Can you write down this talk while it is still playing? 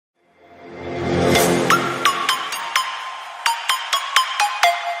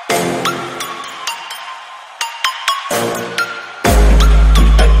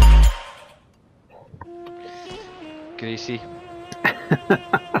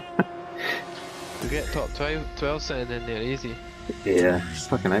We get top 12 sitting in there easy. Yeah,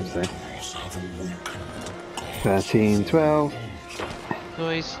 fucking hope so. 13, 12.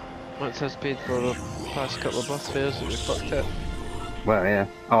 Noise. Once us paid for the past couple of bus fares that we fucked it. Well, yeah.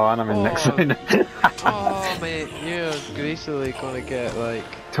 Oh, and I'm in next zone. Oh, mate, you're greasily gonna get like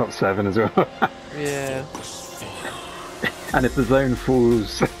Top 7 as well. yeah. And if the zone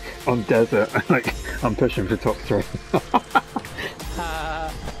falls on desert, like I'm pushing for top 3.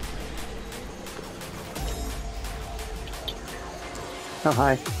 Oh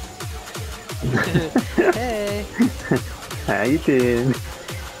hi. Hey. How you doing?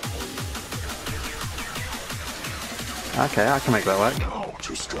 Okay, I can make that work. Yeah.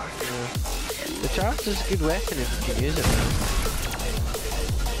 The charge is a good weapon if you can use it now.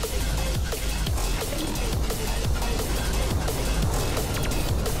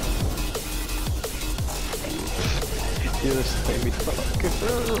 You're the slimy fuck.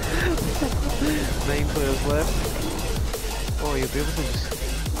 9 players left. Oh, you'll be able to just...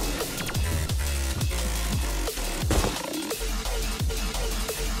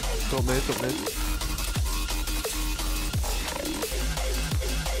 Don't move, don't move.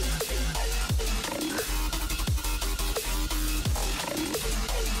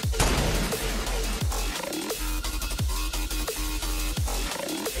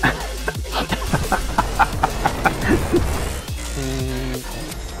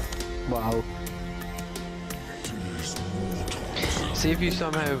 Wow. See if you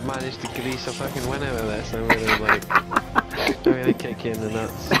somehow manage to grease a fucking win out of this, I'm gonna like... I'm gonna kick you in the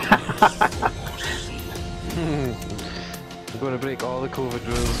nuts. I'm gonna break all the COVID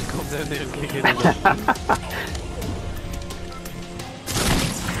rules, come down there and kick you in the nuts.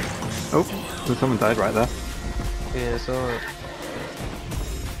 Oh, someone died right there. Yeah, I saw it.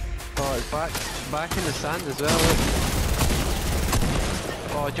 Oh, it's back in the sand as well, look.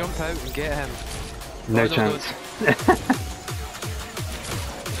 Oh, jump out and get him. No chance.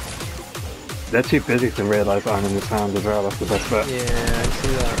 They're too busy to realise I'm in the sand as well, that's the best bit. Yeah, I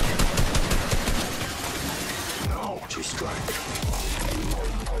see that. Now to strike.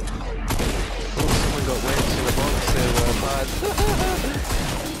 Oh, someone got wedged in the box there, well bad.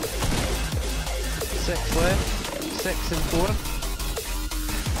 6 left. 6 and 4.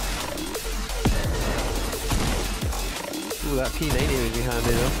 Ooh, that P90 would be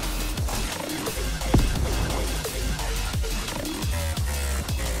handy though.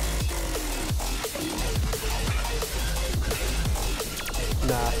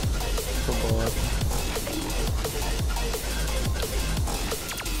 Nah, don't bother.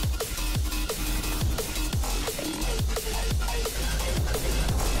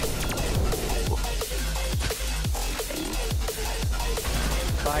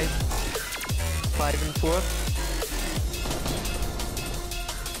 Five and 4.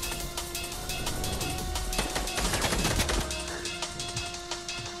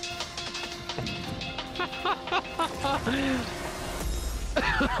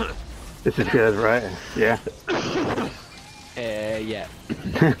 This is good, right? Yeah. Yeah.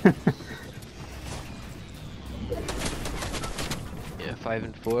 Yeah, 5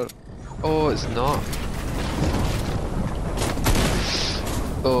 and 4. Oh, it's not.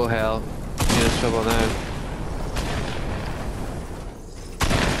 Oh hell, you're in trouble now.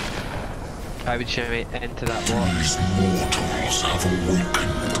 I would shimmy into that block. These mortals have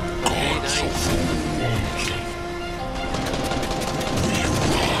awakened the gods of the world. We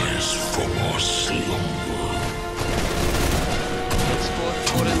rise from our slumber. It's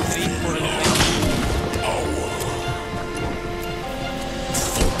 4 and 3, 4 and 3. Power.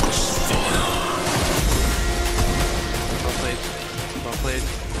 Focus fire. Well played. Well played.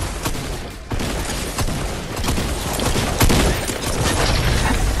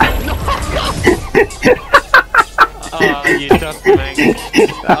 Oh, you dirty man.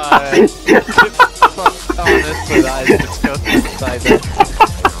 Honestly, that is disgusting inside there.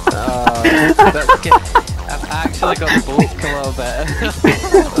 I've actually got the bolt come a little bit.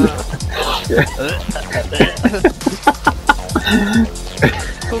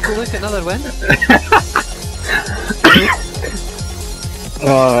 Go look, another win.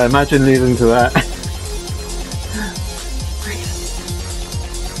 Oh, imagine losing to that.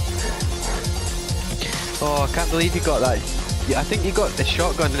 Oh, I can't believe you got that. Yeah, I think you got the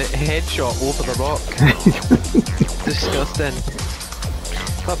shotgun headshot over the rock. Disgusting.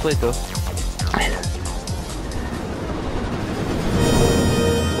 Well played though.